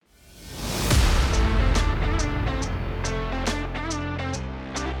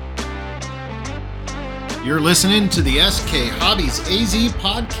You're listening to the SK Hobbies AZ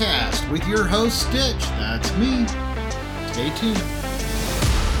podcast with your host, Stitch. That's me. Stay tuned.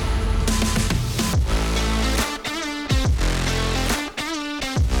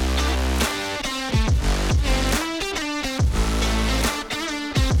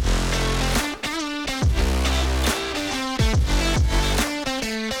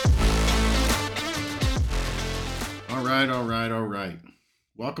 All right.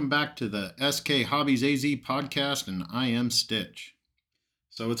 Welcome back to the SK Hobbies AZ podcast, and I am Stitch.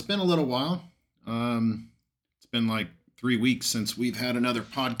 So it's been a little while. It's been like 3 weeks since we've had another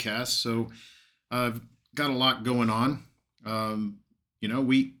podcast, so I've got a lot going on.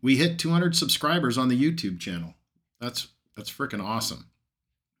 We hit 200 subscribers on the YouTube channel. That's freaking awesome.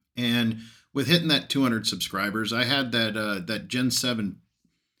 And with hitting that 200 subscribers, I had that Gen 7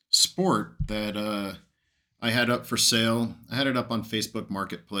 Sport that I had up for sale. I had it up on Facebook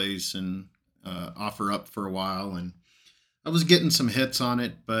Marketplace and offer up for a while, and I was getting some hits on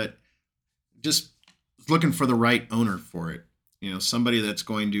it, but just looking for the right owner for it. You know, somebody that's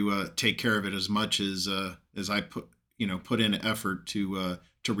going to take care of it as much as I put in effort to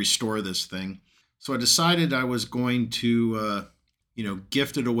restore this thing. So I decided I was going to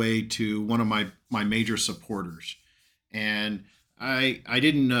gift it away to one of my major supporters, and I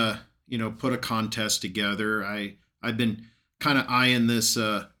didn't. Put a contest together. I've been kind of eyeing this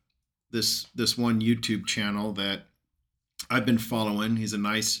one YouTube channel that I've been following. He's a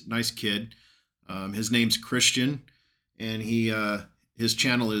nice kid. His name's Christian, and his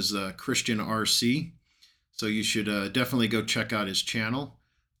channel is Christian RC. So you should definitely go check out his channel.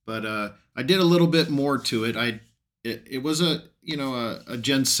 But I did a little bit more to it. It was a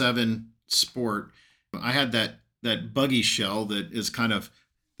Gen 7 Sport. I had that buggy shell that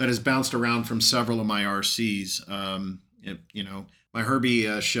has bounced around from several of my RCs, my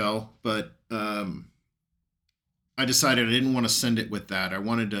Herbie shell, but I decided I didn't want to send it with that. I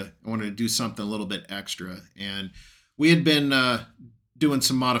wanted to do something a little bit extra, and we had been doing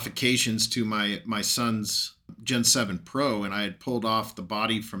some modifications to my son's Gen 7 Pro, and I had pulled off the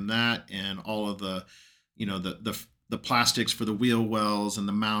body from that and all of the plastics for the wheel wells and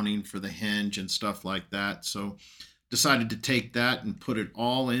the mounting for the hinge and stuff like that. So decided to take that and put it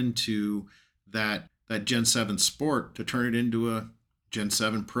all into that Gen 7 Sport to turn it into a Gen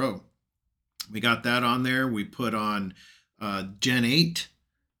 7 Pro. We got that on there. We put on Gen 8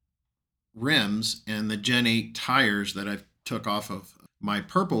 rims and the Gen 8 tires that I took off of my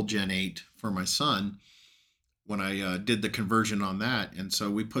purple Gen 8 for my son when I did the conversion on that. And so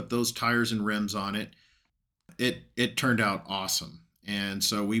we put those tires and rims on it. It turned out awesome. And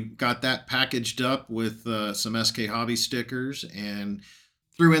so we got that packaged up with some SK Hobby stickers and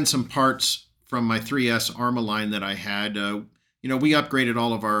threw in some parts from my 3S Arma line that I had. We upgraded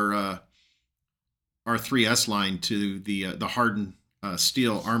all of our 3S line to the hardened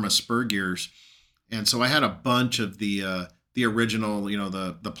steel Arma spur gears. And so I had a bunch of the original,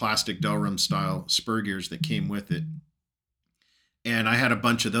 the plastic Delrum style spur gears that came with it. And I had a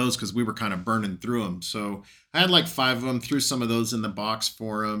bunch of those because we were kind of burning through them. So I had like 5 of them, threw some of those in the box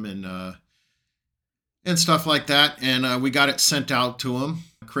for him and stuff like that. And we got it sent out to him.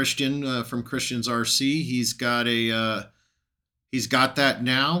 Christian from Christian's RC, he's got that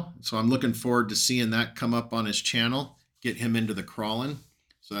now. So I'm looking forward to seeing that come up on his channel, get him into the crawling.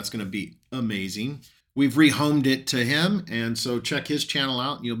 So that's going to be amazing. We've rehomed it to him. And so check his channel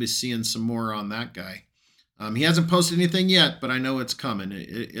out and you'll be seeing some more on that guy. He hasn't posted anything yet, but I know it's coming.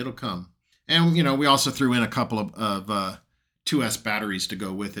 It'll come. And, we also threw in a couple of 2S batteries to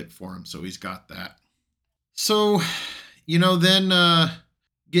go with it for him. So he's got that. So, then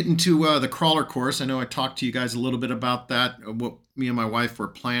getting to the crawler course. I know I talked to you guys a little bit about that, what me and my wife were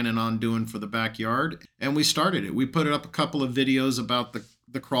planning on doing for the backyard. And we started it. We put up a couple of videos about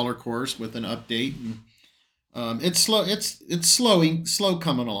the crawler course with an update. And it's slow. It's slow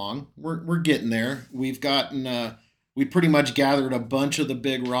coming along. We're getting there. We pretty much gathered a bunch of the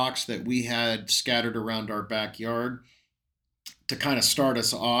big rocks that we had scattered around our backyard to kind of start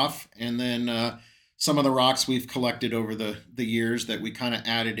us off, and then some of the rocks we've collected over the years that we kind of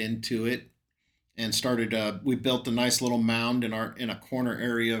added into it and started. We built a nice little mound in a corner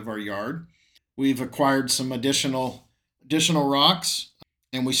area of our yard. We've acquired some additional rocks.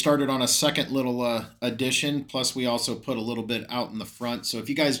 And we started on a second little addition. Plus, we also put a little bit out in the front. So if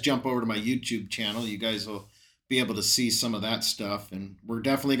you guys jump over to my YouTube channel, you guys will be able to see some of that stuff. And we're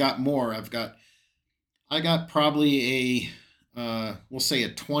definitely got more. I got probably we'll say a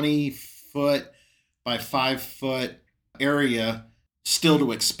 20-foot by 5-foot area still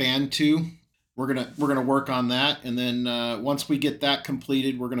to expand to. we're gonna work on that, and then once we get that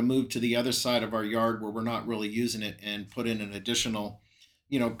completed, we're gonna move to the other side of our yard where we're not really using it and put in an additional,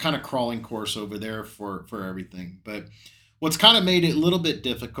 kind of crawling course over there for everything. But what's kind of made it a little bit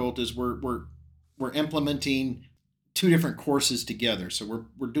difficult is we're implementing two different courses together. So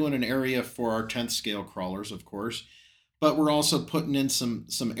we're doing an area for our 10th scale crawlers, of course, but we're also putting in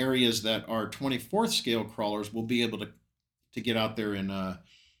some areas that our 24th scale crawlers will be able to get out there and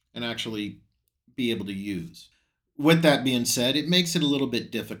actually be able to use. With that being said, it makes it a little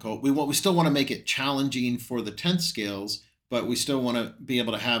bit difficult. We still want to make it challenging for the 10th scales, but we still want to be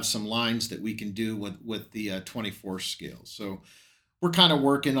able to have some lines that we can do with the 24th scale. So we're kind of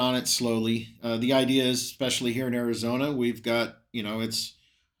working on it slowly. The idea is, especially here in Arizona, we've got, it's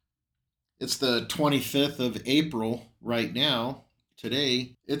the 25th of April right now.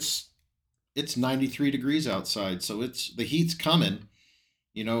 Today, it's 93 degrees outside, so it's the heat's coming.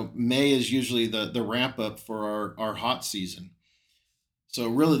 May is usually the ramp up for our hot season. So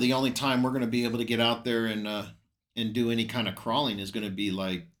really, the only time we're going to be able to get out there and do any kind of crawling is going to be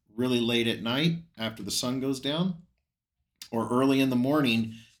like really late at night after the sun goes down, or early in the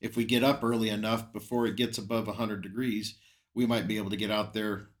morning. If we get up early enough before it gets above 100 degrees, we might be able to get out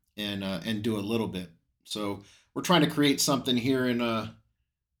there and do a little bit. So we're trying to create something here in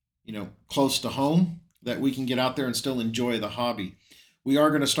close to home that we can get out there and still enjoy the hobby. We are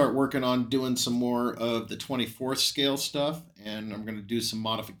going to start working on doing some more of the 24th scale stuff, and I'm going to do some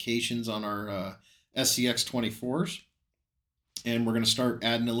modifications on our SCX 24s, and we're going to start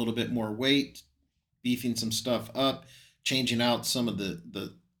adding a little bit more weight, beefing some stuff up, changing out some of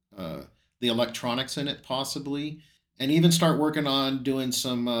the electronics in it possibly, and even start working on doing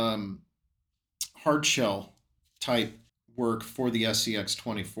some hard shell type work for the SCX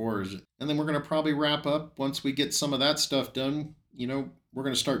 24s. And then we're going to probably wrap up once we get some of that stuff done. We're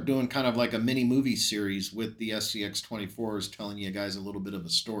going to start doing kind of like a mini movie series with the SCX 24s, telling you guys a little bit of a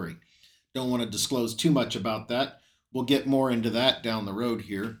story. Don't want to disclose too much about that. We'll get more into that down the road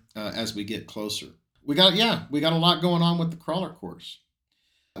here as we get closer. We got a lot going on with the crawler course.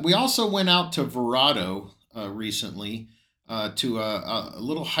 We also went out to Verado recently to a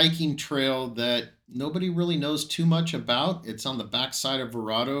little hiking trail that nobody really knows too much about. It's on the backside of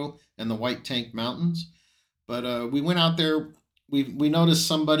Verado and the White Tank Mountains. But we went out there. We noticed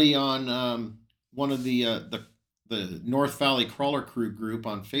somebody on one of the North Valley Crawler Crew group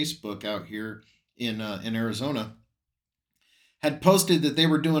on Facebook out here in Arizona had posted that they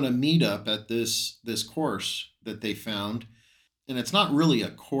were doing a meetup at this course that they found. And it's not really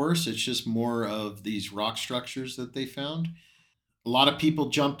a course, it's just more of these rock structures that they found. A lot of people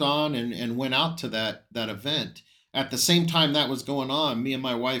jumped on and went out to that event. At the same time that was going on, me and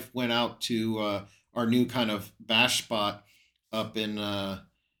my wife went out to our new kind of bash spot up in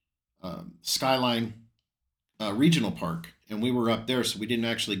Skyline Regional Park, and we were up there, so we didn't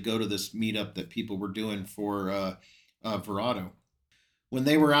actually go to this meetup that people were doing for Verado. When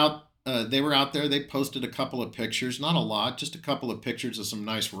they were out there. They posted a couple of pictures, not a lot, just a couple of pictures of some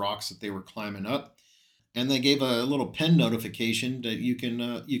nice rocks that they were climbing up, and they gave a little pin notification that you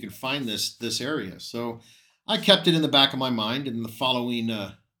can find this area. So I kept it in the back of my mind, and the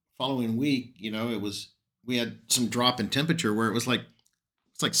following week, we had some drop in temperature where it's like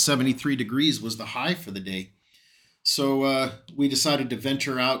 73 degrees was the high for the day. So we decided to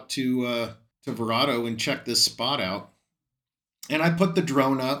venture out to Verado and check this spot out. And I put the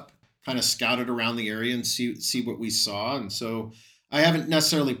drone up, kind of scouted around the area and see what we saw. And so I haven't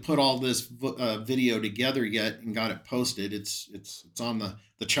necessarily put all this video together yet and got it posted. It's on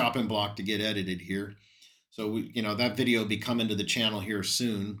the chopping block to get edited here. So that video will be coming to the channel here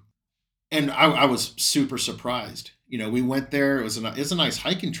soon. And I was super surprised. We went there. It's a nice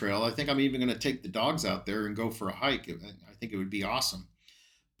hiking trail. I think I'm even going to take the dogs out there and go for a hike. I think it would be awesome.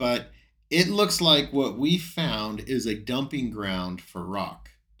 But it looks like what we found is a dumping ground for rock.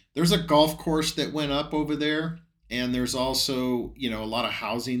 There's a golf course that went up over there, and there's also a lot of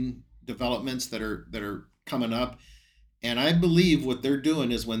housing developments that are coming up. And I believe what they're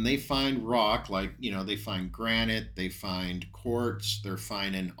doing is when they find rock, like, they find granite, they find quartz, they're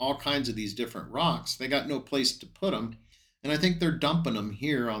finding all kinds of these different rocks. They got no place to put them. And I think they're dumping them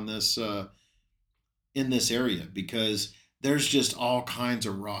here on this, in this area, because there's just all kinds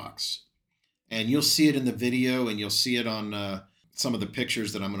of rocks. And you'll see it in the video, and you'll see it on some of the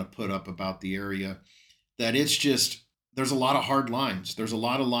pictures that I'm going to put up about the area, that it's just, there's a lot of hard lines. There's a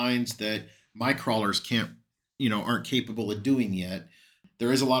lot of lines that my crawlers aren't capable of doing yet.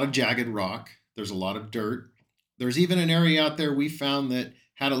 There is a lot of jagged rock. There's a lot of dirt. There's even an area out there we found that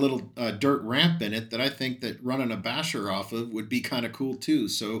had a little dirt ramp in it that I think that running a basher off of would be kind of cool too.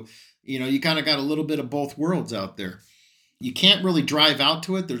 So, you kind of got a little bit of both worlds out there. You can't really drive out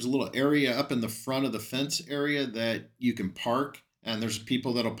to it. There's a little area up in the front of the fence area that you can park, and there's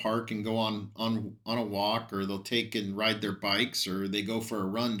people that'll park and go on a walk, or they'll take and ride their bikes, or they go for a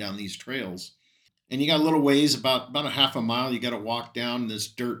run down these trails. And you got a little ways, about a half a mile. You got to walk down this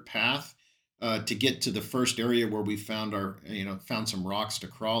dirt path to get to the first area where we found found some rocks to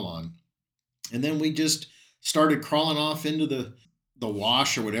crawl on. And then we just started crawling off into the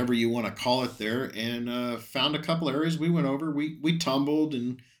wash, or whatever you want to call it there, and found a couple areas we went over. We tumbled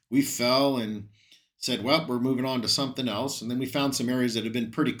and we fell and said, well, we're moving on to something else. And then we found some areas that have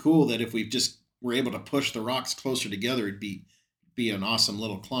been pretty cool, that if we just were able to push the rocks closer together, it'd be an awesome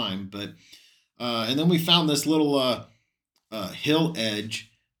little climb. But and then we found this little hill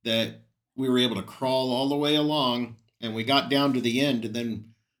edge that we were able to crawl all the way along, and we got down to the end, and then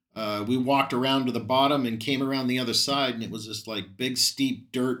we walked around to the bottom and came around the other side, and it was this like big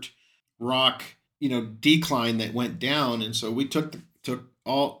steep dirt rock, decline that went down. And so we took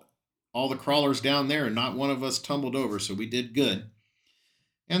all the crawlers down there, and not one of us tumbled over, so we did good.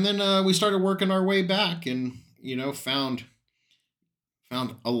 And then we started working our way back, and found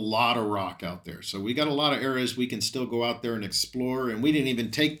a lot of rock out there. So we got a lot of areas we can still go out there and explore. And we didn't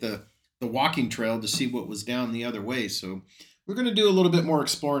even take the walking trail to see what was down the other way. So we're going to do a little bit more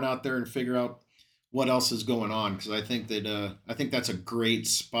exploring out there and figure out what else is going on, because I think that's a great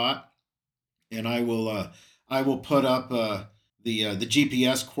spot. And I will put up the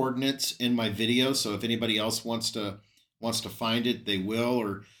GPS coordinates in my video. So if anybody else wants to find it, they will.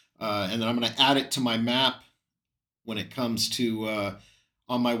 Or and then I'm going to add it to my map when it comes to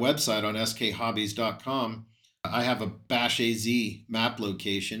on my website on skhobbies.com. I have a Bash AZ map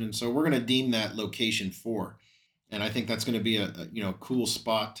location, and so we're going to deem that location 4. And I think that's going to be a cool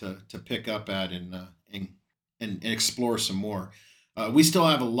spot to pick up at and explore some more. We still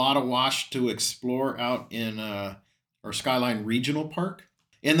have a lot of wash to explore out in our Skyline Regional Park.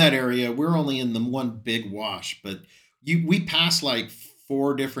 In that area, we're only in the one big wash, but we pass like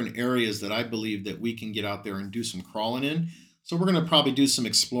 4 different areas that I believe that we can get out there and do some crawling in. So we're going to probably do some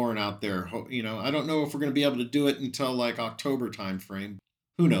exploring out there. I don't know if we're going to be able to do it until like October time frame.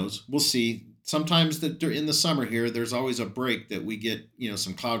 Who knows? We'll see. Sometimes in the summer here, there's always a break that we get,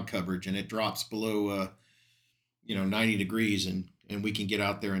 some cloud coverage, and it drops below, 90 degrees, and we can get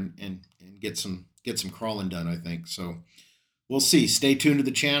out there and get some crawling done, I think. So we'll see. Stay tuned to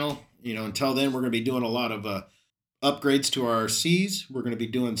the channel. Until then, we're going to be doing a lot of upgrades to our RCs. We're going to be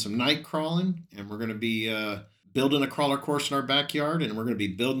doing some night crawling, and we're going to be building a crawler course in our backyard, and we're going to be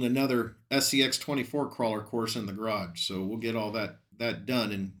building another SCX24 crawler course in the garage. So we'll get all that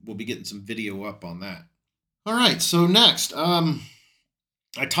done, and we'll be getting some video up on that. All right, so next, I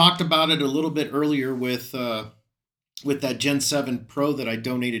talked about it a little bit earlier with that Gen 7 Pro that I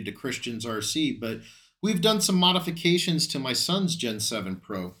donated to Christian's RC, but we've done some modifications to my son's Gen 7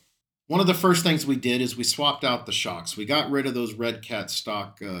 Pro. One of the first things we did is we swapped out the shocks. We got rid of those Red Cat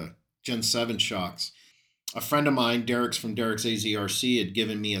stock Gen 7 shocks. A friend of mine, Derek's from Derek's AZRC, had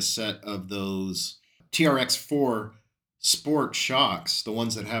given me a set of those TRX4 Sport shocks, the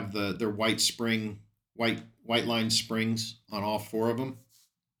ones that have their white line springs on all 4 of them.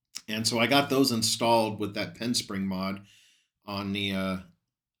 And so I got those installed with that pen spring mod on the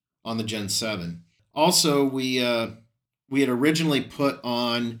Gen 7. Also, we had originally put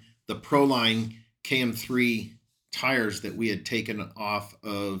on the Proline KM3 tires that we had taken off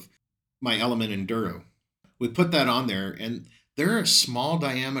of my Element Enduro. We put that on there, and they're a small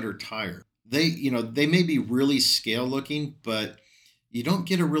diameter tire. They may be really scale looking, but you don't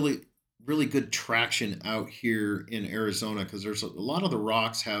get a really good traction out here in Arizona, because there's a lot of the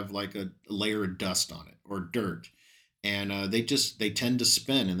rocks have like a layer of dust on it, or dirt, and they tend to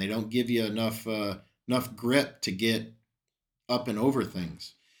spin, and they don't give you enough grip to get up and over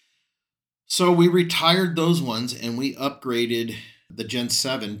things. So we retired those ones, and we upgraded the Gen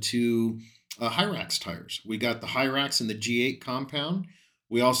 7 to Hyrax tires. We got the Hyrax and the G8 compound.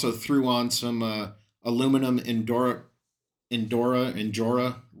 We also threw on some aluminum Endura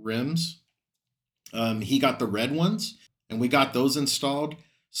rims. He got the red ones, and we got those installed.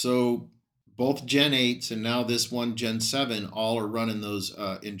 So both Gen 8s and now this one Gen 7 all are running those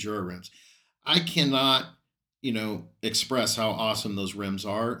Endura rims. I cannot, express how awesome those rims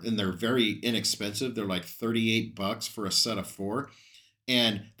are, and they're very inexpensive. They're like $38 for a set of 4.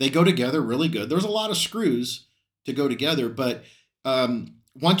 And they go together really good. There's a lot of screws to go together, but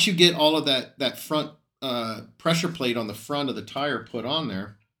once you get all of that front pressure plate on the front of the tire put on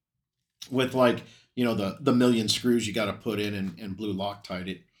there, with like the million screws you got to put in and blue Loctite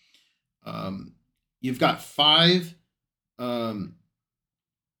it. You've got 5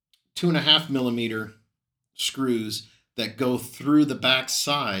 2.5 millimeter screws that go through the back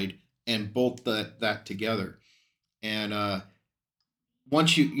side and bolt that together. And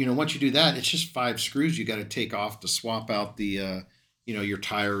once you do that, it's just 5 screws you got to take off to swap out the your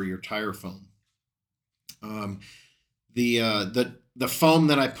tire or your tire foam. The foam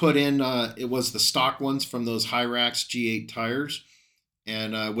that I put in, it was the stock ones from those Hyrax G8 tires,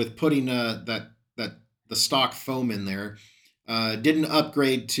 and with putting the stock foam in there, didn't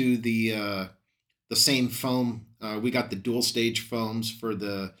upgrade to the same foam. We got the dual stage foams for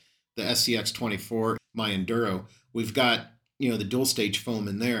the SCX 24, my Enduro. We've got the dual stage foam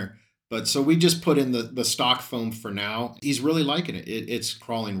in there, but so we just put in the stock foam for now. He's really liking it. It's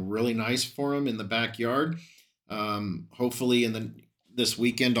crawling really nice for him in the backyard. Hopefully this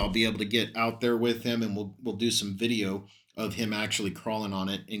weekend I'll be able to get out there with him, and we'll do some video of him actually crawling on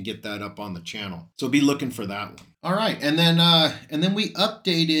it and get that up on the channel. So be looking for that one. All right, and then we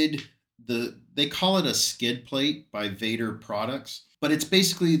updated they call it a skid plate by Vader Products, but it's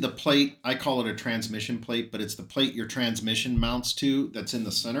basically the plate. I call it a transmission plate, but it's the plate your transmission mounts to that's in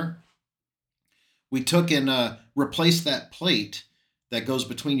the center. We took and replaced that plate that goes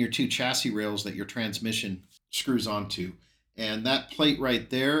between your 2 chassis rails that your transmission screws onto. And that plate right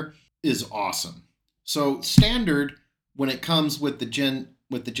there is awesome. So standard, when it comes with the Gen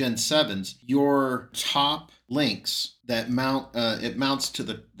 7s, your top links that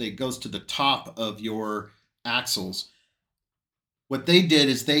it goes to the top of your axles. What they did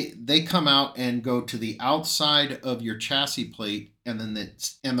is they come out and go to the outside of your chassis plate, and then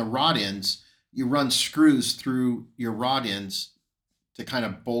the rod ends, you run screws through your rod ends to kind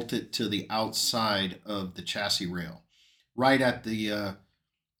of bolt it to the outside of the chassis rail, right at the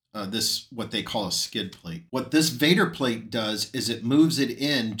this what they call a skid plate. What this Vader plate does is it moves it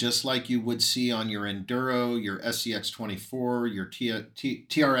in just like you would see on your Enduro, your SCX 24, your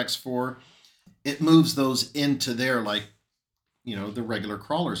TRX 4. It moves those into there like the regular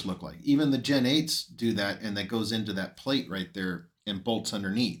crawlers look like. Even the Gen 8s do that, and that goes into that plate right there and bolts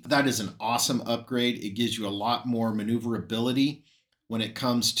underneath. That is an awesome upgrade. It gives you a lot more maneuverability when it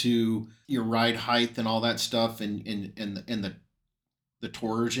comes to your ride height and all that stuff, and the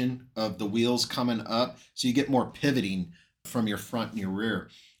torsion of the wheels coming up, so you get more pivoting from your front and your rear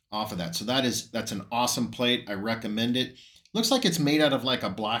off of that. So that's an awesome plate. I recommend it. Looks like it's made out of like a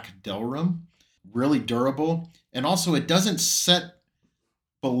black Delrum, really durable, and also it doesn't set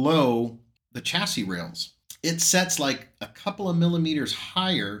below the chassis rails. It sets like a couple of millimeters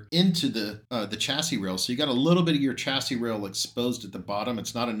higher into the chassis rail. So you got a little bit of your chassis rail exposed at the bottom.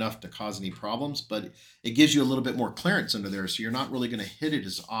 It's not enough to cause any problems, but it gives you a little bit more clearance under there. So you're not really going to hit it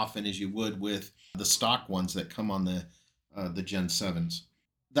as often as you would with the stock ones that come on the Gen 7s.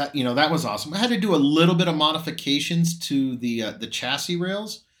 That was awesome. I had to do a little bit of modifications to the chassis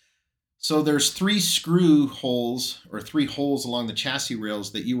rails. So there's 3 screw holes, or 3 holes along the chassis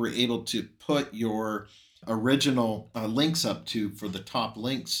rails that you were able to put your original links up to for the top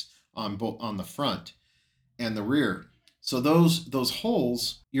links on the front and the rear. So those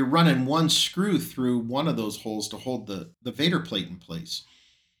holes, you're running 1 screw through one of those holes to hold the Vader plate in place,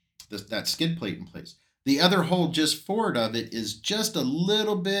 that skid plate in place. The other hole just forward of it is just a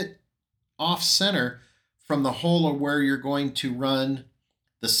little bit off center from the hole of where you're going to run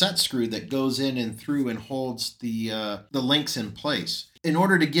the set screw that goes in and through and holds the links in place. In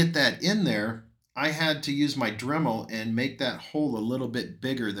order to get that in there, I had to use my Dremel and make that hole a little bit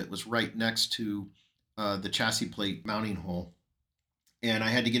bigger that was right next to the chassis plate mounting hole. And I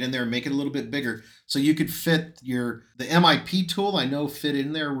had to get in there and make it a little bit bigger so you could fit the MIP tool, I know fit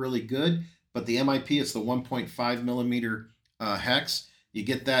in there really good, but the MIP, it's the 1.5 millimeter hex. You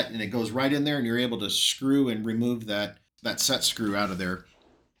get that and it goes right in there, and you're able to screw and remove that set screw out of there,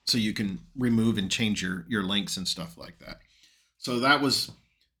 so you can remove and change your links and stuff like that. So that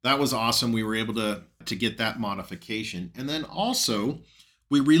was awesome. We were able to get that modification. And then also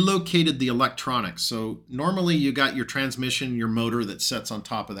we relocated the electronics. So normally you got your transmission, your motor that sets on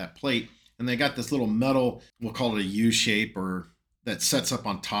top of that plate, and they got this little metal, we'll call it a U shape, or that sets up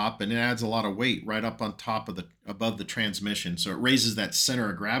on top, and it adds a lot of weight right up on top of above the transmission. So it raises that center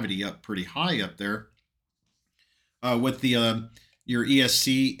of gravity up pretty high up there with your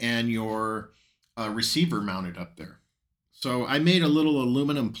ESC and your receiver mounted up there. So I made a little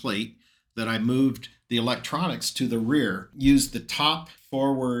aluminum plate that I moved the electronics to the rear, used the top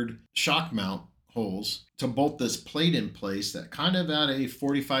forward shock mount holes to bolt this plate in place that kind of at a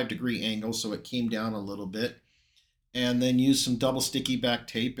 45-degree angle, so it came down a little bit, and then used some double sticky back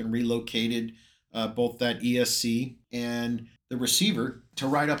tape and relocated both that ESC and the receiver to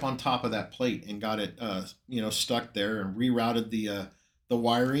right up on top of that plate, and got it stuck there, and rerouted the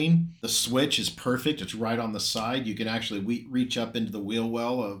wiring. The switch is perfect. It's right on the side. You can actually reach up into the wheel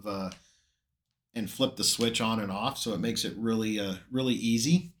well of and flip the switch on and off, so it makes it really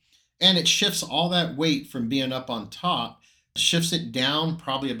easy. And it shifts all that weight from being up on top, shifts it down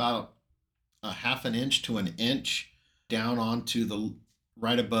probably about a half an inch to an inch down onto the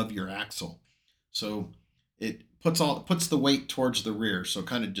right above your axle. So it puts the weight towards the rear, so it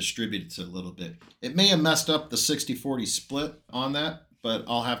kind of distributes it a little bit. It may have messed up the 60-40 split on that, but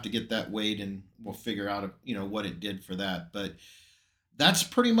I'll have to get that weighed and we'll figure out what it did for that. But that's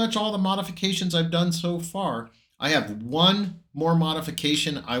pretty much all the modifications I've done so far. I have one more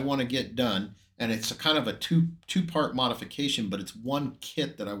modification I want to get done, and it's a kind of a two-part modification, but it's one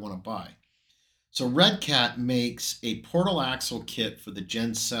kit that I want to buy. So Red Cat makes a portal axle kit for the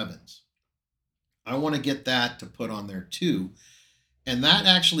Gen 7s. I want to get that to put on there too. And that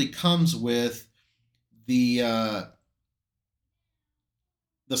actually comes with the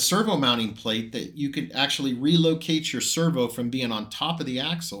servo mounting plate that you could actually relocate your servo from being on top of the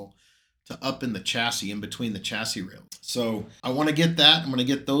axle to up in the chassis, in between the chassis rails. So I want to get that. I'm going to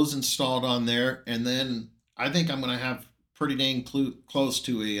get those installed on there. And then I think I'm going to have pretty dang close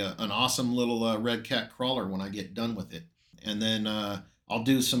to an awesome little Red Cat crawler when I get done with it. And then I'll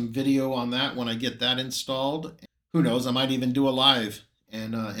do some video on that when I get that installed. Who knows? I might even do a live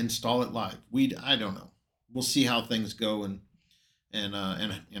and install it live. I don't know. We'll see how things go and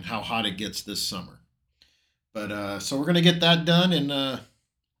how hot it gets this summer. But so we're gonna get that done,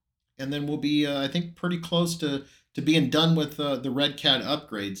 and then we'll be I think pretty close to being done with the Red Cat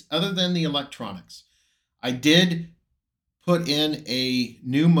upgrades. Other than the electronics, I did put in a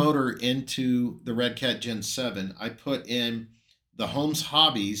new motor into the Red Cat Gen 7. I put in the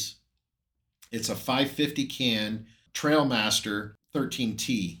Hobbies. It's a 550 can Trailmaster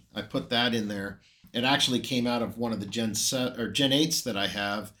 13T. I put that in there. It actually came out of one of the Gen 8s that I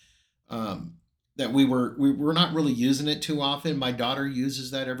have. That we were not really using it too often. My daughter uses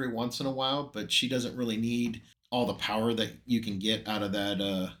that every once in a while, but she doesn't really need all the power that you can get out of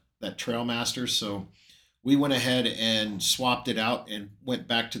that Trailmaster. So we went ahead and swapped it out and went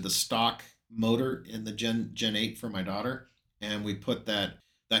back to the stock motor in the Gen 8 for my daughter, and we put that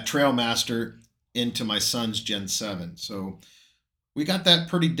Trailmaster into my son's Gen 7. So we got that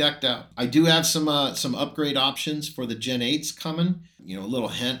pretty decked out. I do have some upgrade options for the Gen 8s coming. A little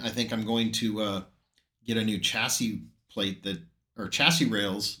hint, I think I'm going to get a new chassis plate or chassis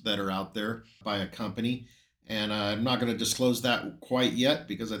rails that are out there by a company. And I'm not going to disclose that quite yet,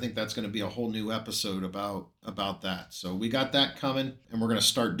 because I think that's going to be a whole new episode about that. So we got that coming, and we're going to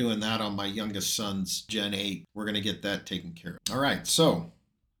start doing that on my youngest son's Gen 8. We're going to get that taken care of. All right, so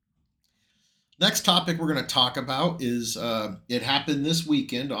next topic we're going to talk about is it happened this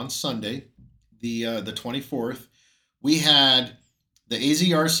weekend on Sunday, the 24th. We had the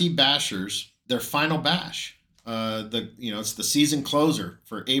AZRC Bashers, their final bash. It's the season closer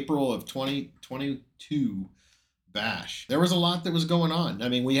for April of 2022 bash. There was a lot that was going on. I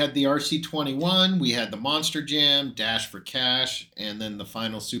mean, we had the RC21, we had the Monster Jam, Dash for Cash, and then the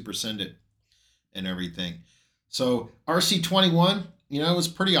final Super Send It and everything. So RC21, it was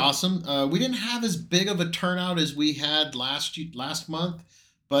pretty awesome. We didn't have as big of a turnout as we had last month,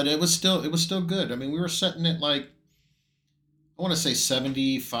 but it was still good. I mean, we were sitting at I want to say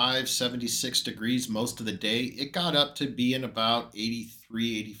 75, 76 degrees most of the day. It got up to being about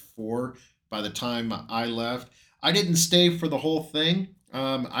 83, 84 by the time I left. I didn't stay for the whole thing.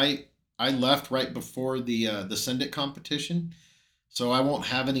 I left right before the Send It competition. So I won't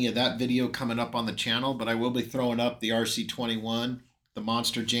have any of that video coming up on the channel, but I will be throwing up the RC21, the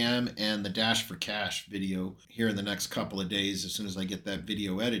Monster Jam, and the Dash for Cash video here in the next couple of days as soon as I get that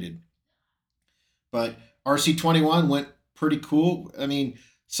video edited. But RC21 went pretty cool. I mean,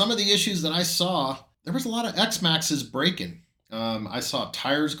 some of the issues that I saw, there was a lot of X-Maxes breaking. I saw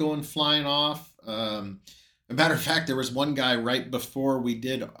tires going flying off. A matter of fact, there was one guy right before we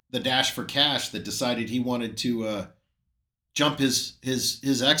did the Dash for Cash that decided he wanted to jump his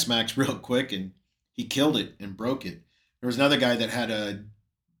X-Max real quick, and he killed it and broke it. There was another guy that had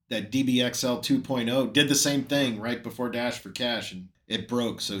that DBXL 2.0, did the same thing right before Dash for Cash, and it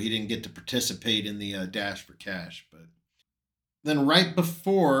broke, so he didn't get to participate in the Dash for Cash. But then right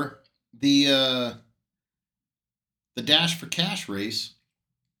before the Dash for Cash race,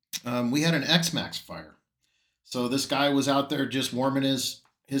 we had an X-Max fire. So this guy was out there just warming his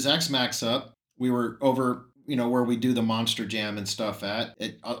X-Max up. We were over, where we do the Monster Jam and stuff at.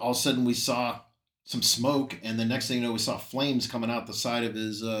 All of a sudden we saw some smoke, and the next thing you know, we saw flames coming out the side of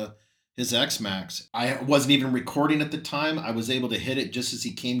his X-Max. I wasn't even recording at the time. I was able to hit it just as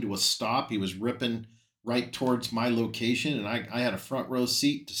he came to a stop. He was ripping right towards my location, and I had a front row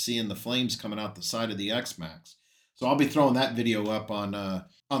seat to seeing the flames coming out the side of the X-Max. So I'll be throwing that video up on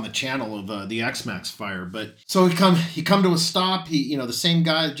the channel of the X-Max fire. But so he come to a stop. He, the same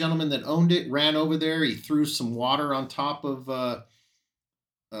guy, the gentleman that owned it, ran over there. He threw some water on top of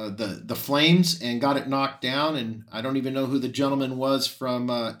the flames and got it knocked down. And I don't even know who the gentleman was from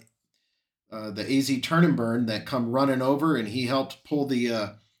the AZ Turn and Burn that come running over, and he helped pull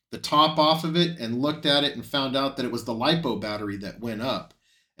the top off of it and looked at it and found out that it was the LiPo battery that went up,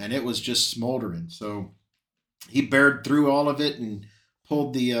 and it was just smoldering. So he bared through all of it and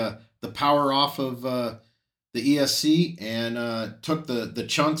pulled the power off of the ESC and took the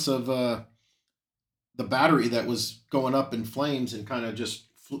chunks of the battery that was going up in flames and kind of just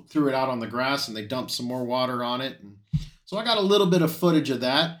threw it out on the grass, and they dumped some more water on it. And so I got a little bit of footage of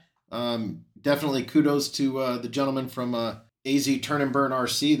that. Definitely kudos to the gentleman from AZ Turn and Burn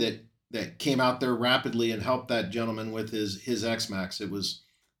RC that came out there rapidly and helped that gentleman with his X-Max. It was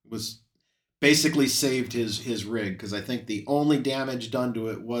basically saved his rig, because I think the only damage done to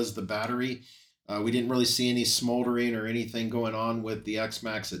it was the battery. We didn't really see any smoldering or anything going on with the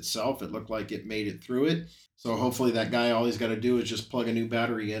X-Max itself. It looked like it made it through it. So hopefully that guy, all he's got to do is just plug a new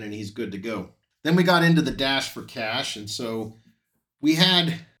battery in and he's good to go. Then we got into the Dash for Cash. And so we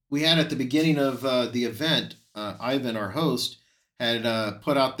had at the beginning of the event, Ivan, our host, had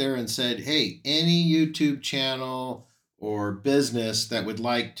put out there and said, hey, any YouTube channel or business that would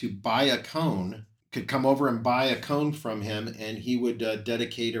like to buy a cone could come over and buy a cone from him, and he would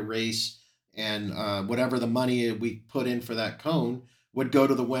dedicate a race, and whatever the money we put in for that cone would go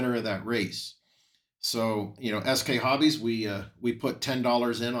to the winner of that race. So, SK Hobbies, we put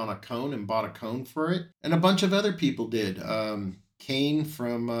 $10 in on a cone and bought a cone for it, and a bunch of other people did. Kane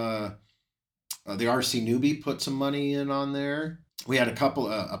from the RC Newbie put some money in on there. We had a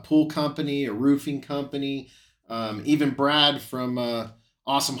couple, a pool company, a roofing company, even Brad from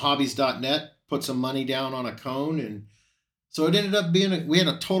awesomehobbies.net put some money down on a cone. And so it ended up being, we had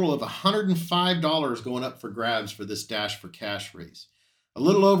a total of $105 going up for grabs for this Dash for Cash race. A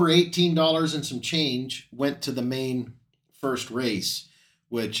little over $18 and some change went to the main first race,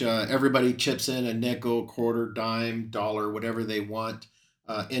 which everybody chips in a nickel, quarter, dime, dollar, whatever they want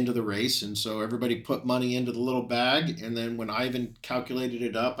into the race. And so everybody put money into the little bag. And then when Ivan calculated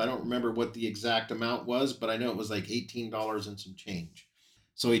it up, I don't remember what the exact amount was, but I know it was like $18 and some change.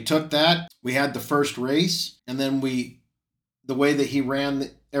 So he took that. We had the first race. And then the way that he ran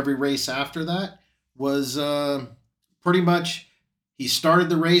every race after that was pretty much, he started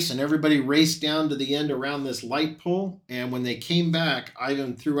the race and everybody raced down to the end around this light pole. And when they came back,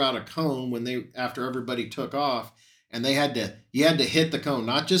 Ivan threw out a cone after everybody took off, and you had to hit the cone,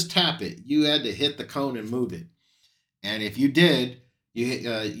 not just tap it. You had to hit the cone and move it. And if you did,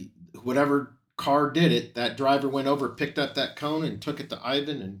 whatever car did it, that driver went over, picked up that cone and took it to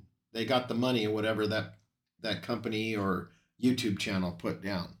Ivan, and they got the money or whatever that company or YouTube channel put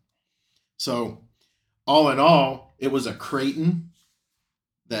down. So all in all, it was a Creighton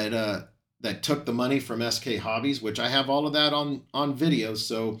that took the money from SK Hobbies, which I have all of that on video.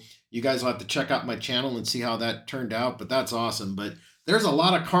 So you guys will have to check out my channel and see how that turned out. But that's awesome. But there's a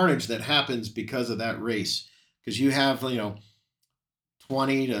lot of carnage that happens because of that race, because you have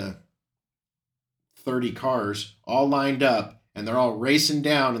 20 to 30 cars all lined up, and they're all racing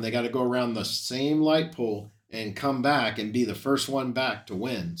down, and they got to go around the same light pole and come back and be the first one back to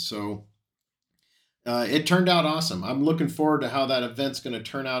win. So it turned out awesome. I'm looking forward to how that event's going to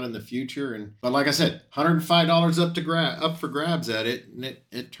turn out in the future. But like I said, $105 up for grabs at it, and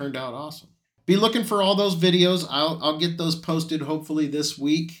it turned out awesome. Be looking for all those videos. I'll get those posted hopefully this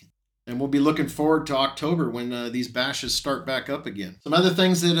week, and we'll be looking forward to October when these bashes start back up again. Some other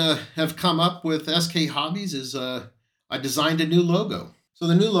things that have come up with SK Hobbies is I designed a new logo. So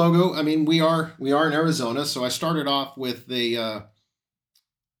the new logo, I mean, we are in Arizona, so I started off with the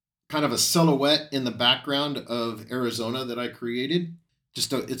kind of a silhouette in the background of Arizona that I created.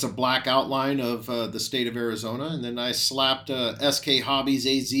 It's a black outline of the state of Arizona, and then I slapped SK Hobbies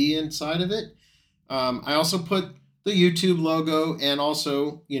AZ inside of it. I also put the YouTube logo, and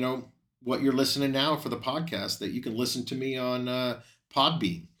also, what you're listening now for the podcast, that you can listen to me on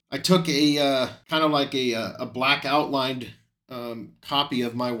Podbean. I took a kind of like a black outlined copy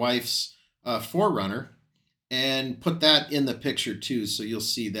of my wife's 4Runner, and put that in the picture too, so you'll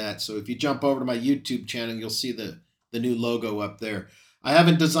see that. So if you jump over to my YouTube channel, you'll see the new logo up there. I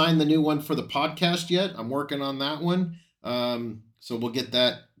haven't designed the new one for the podcast yet. I'm working on that one. So we'll get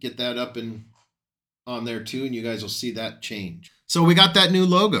that up and on there too, and you guys will see that change. So we got that new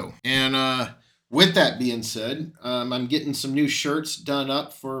logo. And with that being said, I'm getting some new shirts done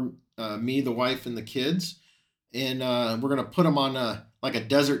up for me, the wife, and the kids. And we're going to put them on like a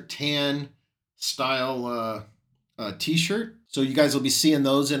desert tan style t-shirt. So you guys will be seeing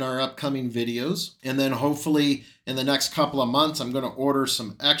those in our upcoming videos. And then hopefully in the next couple of months, I'm going to order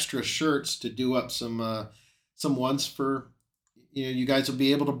some extra shirts to do up some ones for, you guys will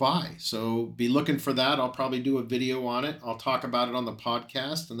be able to buy. So be looking for that. I'll probably do a video on it. I'll talk about it on the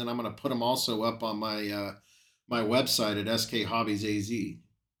podcast, and then I'm going to put them also up on my my website at SK Hobbies AZ.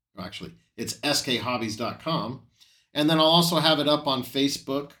 Actually, it's skhobbies.com. And then I'll also have it up on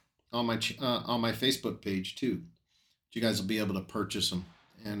Facebook on my Facebook page too. You guys will be able to purchase them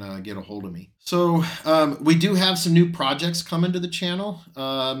and get a hold of me. So we do have some new projects coming to the channel.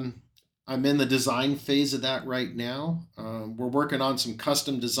 I'm in the design phase of that right now. We're working on some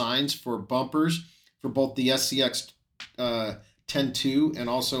custom designs for bumpers for both the SCX 10.2 and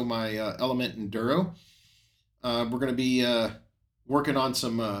also my Element Enduro. We're going to be working on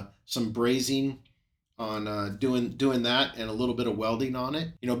some brazing on doing that and a little bit of welding on it.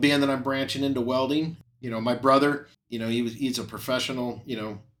 Being that I'm branching into welding, my brother, he's a professional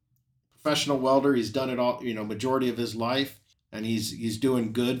welder. He's done it all, majority of his life, and he's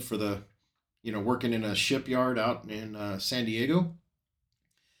doing good for the, working in a shipyard out in San Diego.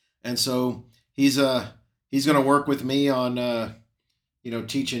 And so he's going to work with me on,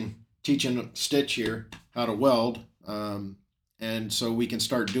 teaching Stitch here how to weld. And so we can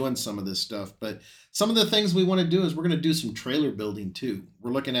start doing some of this stuff. But some of the things we want to do is we're going to do some trailer building too.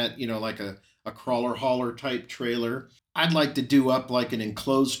 We're looking at, like a crawler hauler type trailer. I'd like to do up like an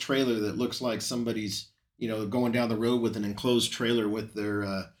enclosed trailer that looks like somebody's, going down the road with an enclosed trailer with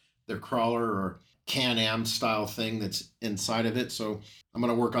their crawler or Can-Am style thing that's inside of it. So I'm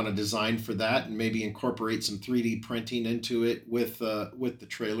going to work on a design for that and maybe incorporate some 3D printing into it with the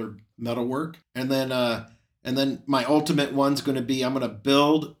trailer metalwork. And then my ultimate one's going to be I'm going to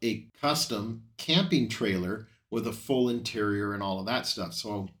build a custom camping trailer with a full interior and all of that stuff.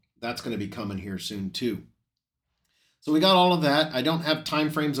 So that's going to be coming here soon too. So we got all of that. I don't have time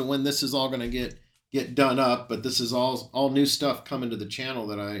frames of when this is all going to get done up, but this is all new stuff coming to the channel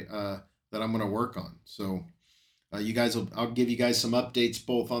that I'm going to work on. So I'll give you guys some updates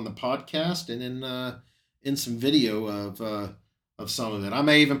both on the podcast and in some video of some of it. I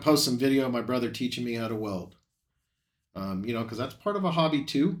may even post some video of my brother teaching me how to weld. Because that's part of a hobby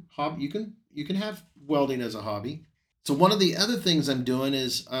too. You can have welding as a hobby. So one of the other things I'm doing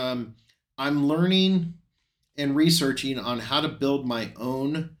is I'm learning and researching on how to build my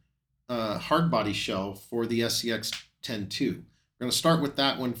own hard body shell for the SCX 10.2. We're going to start with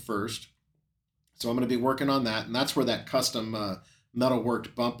that one first. So I'm going to be working on that, and that's where that custom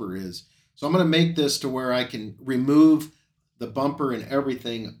metalworked bumper is. So I'm going to make this to where I can remove the bumper and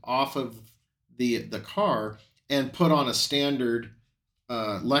everything off of the car and put on a standard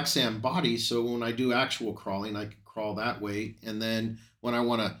Lexan body. So when I do actual crawling, I can crawl that way. And then when I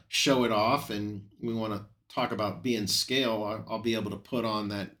want to show it off and we want to talk about being scale, I'll be able to put on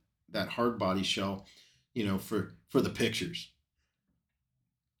that hard body shell, for the pictures.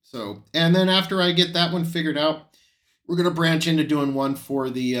 So, and then after I get that one figured out, we're going to branch into doing one for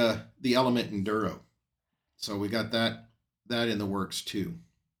the Element Enduro. So we got that in the works too.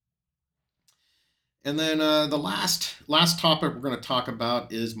 And then the last topic we're going to talk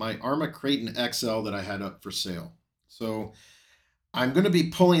about is my Arrma Creighton XL that I had up for sale. So I'm going to be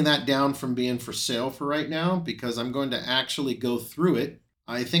pulling that down from being for sale for right now because I'm going to actually go through it.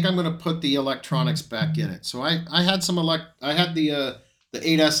 I think I'm going to put the electronics back in it. So I had I had the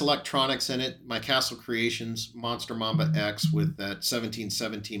 8S electronics in it, my Castle Creations Monster Mamba X with that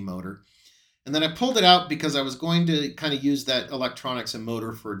 1717 motor. And then I pulled it out because I was going to kind of use that electronics and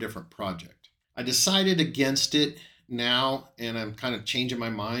motor for a different project. I decided against it now, and I'm kind of changing my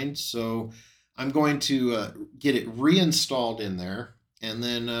mind. So I'm going to get it reinstalled in there. And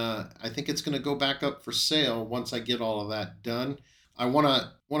then I think it's going to go back up for sale once I get all of that done. I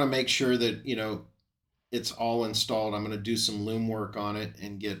want to make sure that, it's all installed. I'm going to do some loom work on it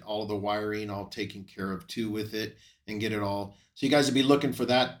and get all of the wiring all taken care of too with it and get it all. So you guys will be looking for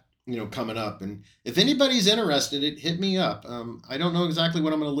that, coming up. And if anybody's interested, hit me up. I don't know exactly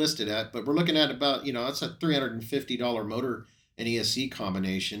what I'm going to list it at, but we're looking at about, that's a $350 motor and ESC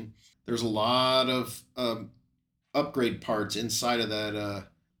combination. There's a lot of upgrade parts inside of that,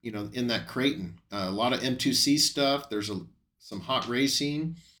 in that Creighton. A lot of M2C stuff. There's some hot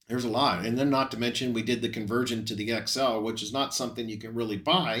racing. There's a lot. And then not to mention, we did the conversion to the XL, which is not something you can really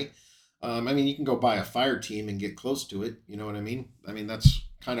buy. You can go buy a fire team and get close to it. You know what I mean? That's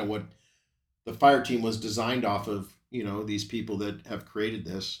kind of what the fire team was designed off of, these people that have created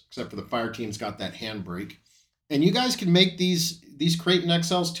this, except for the fire team's got that handbrake. And you guys can make these Creighton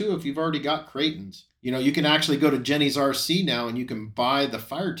XLs too if you've already got Creightons. You can actually go to Jenny's RC now and you can buy the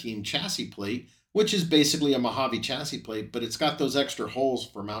fire team chassis plate, which is basically a Mojave chassis plate, but it's got those extra holes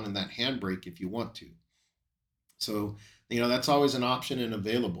for mounting that handbrake if you want to. So, that's always an option and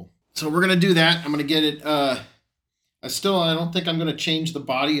available. So we're going to do that. I'm going to get it. I don't think I'm going to change the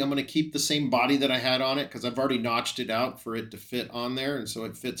body. I'm going to keep the same body that I had on it because I've already notched it out for it to fit on there. And so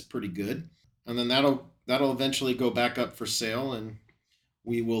it fits pretty good. And then that'll eventually go back up for sale, and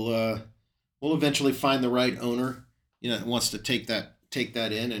we'll eventually find the right owner, that wants to take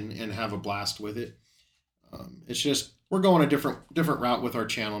that in and have a blast with it. It's just, we're going a different route with our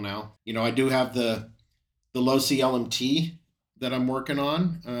channel now. I do have the Losi LMT that I'm working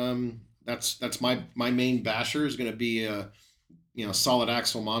on. That's my main basher is going to be a solid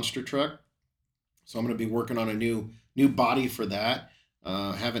axle monster truck. So I'm going to be working on a new body for that.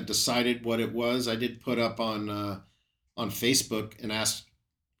 Haven't decided what it was. I did put up on Facebook and asked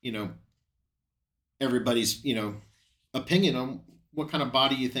everybody's opinion on what kind of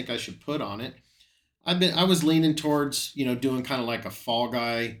body you think I should put on it. I was leaning towards doing kind of like a Fall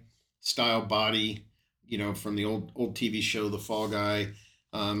Guy style body, from the old TV show The Fall Guy.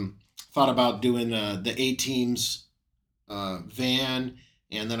 Thought about doing the A-Team's van,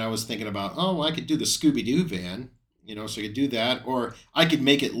 and then I was thinking about, I could do the Scooby-Doo van, so I could do that, or I could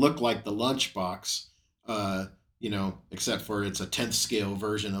make it look like the Lunchbox, except for it's a 10th scale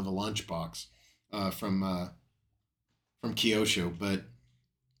version of a Lunchbox from Kyosho. But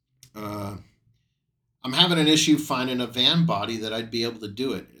I'm having an issue finding a van body that I'd be able to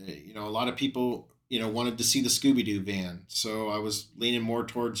do it. A lot of people wanted to see the Scooby-Doo van. So I was leaning more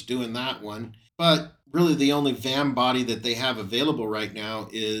towards doing that one. But really the only van body that they have available right now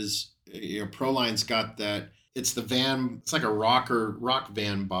is, Proline's got that. It's the van, it's like a rock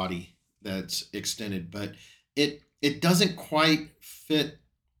van body that's extended, but it doesn't quite fit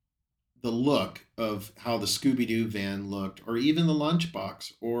the look of how the Scooby-Doo van looked, or even the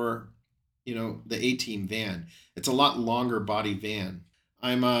Lunchbox, or, the A-Team van. It's a lot longer body van.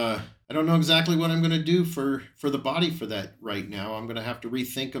 I don't know exactly what I'm going to do for the body for that right now. I'm going to have to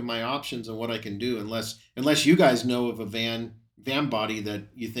rethink of my options and what I can do, unless you guys know of a van body that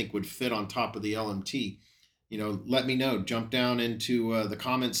you think would fit on top of the LMT. Let me know. Jump down into the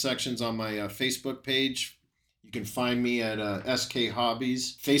comment sections on my Facebook page. You can find me at SK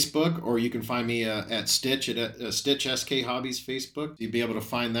Hobbies Facebook, or you can find me at Stitch Stitch SK Hobbies Facebook. You'll be able to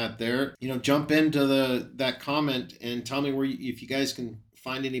find that there. Jump into that comment and tell me if you guys can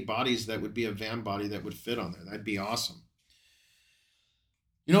find any bodies that would be a van body that would fit on there. That'd be awesome.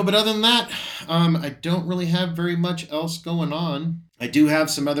 But other than that, I don't really have very much else going on. I do have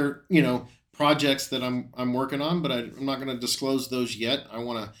some other, projects that I'm working on, but I'm not going to disclose those yet. I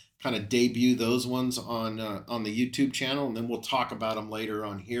want to kind of debut those ones on the YouTube channel, and then we'll talk about them later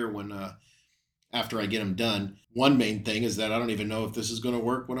on here when after I get them done. One main thing is that I don't even know if this is going to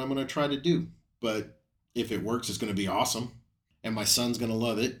work, what I'm going to try to do, but if it works, it's going to be awesome, and my son's going to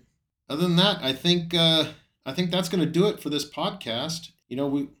love it. Other than that, I think that's going to do it for this podcast.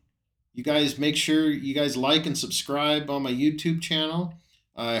 You guys make sure you guys like and subscribe on my YouTube channel.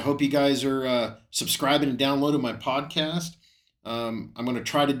 I hope you guys are subscribing and downloading my podcast. I'm going to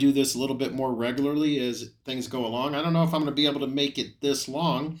try to do this a little bit more regularly as things go along. I don't know if I'm going to be able to make it this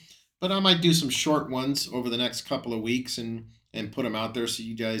long, but I might do some short ones over the next couple of weeks and put them out there so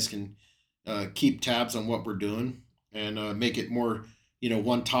you guys can keep tabs on what we're doing and make it more,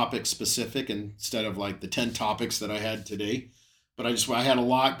 one topic specific instead of like the 10 topics that I had today. But I had a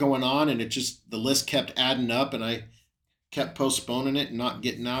lot going on, and the list kept adding up, and I kept postponing it and not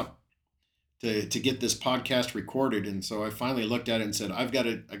getting out to get this podcast recorded. And so I finally looked at it and said, I got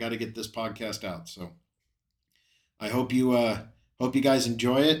to get this podcast out. So I hope you guys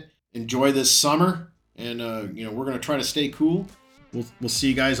enjoy it. Enjoy this summer. And, we're going to try to stay cool. We'll see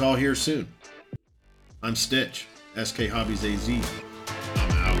you guys all here soon. I'm Stitch, SK Hobbies AZ.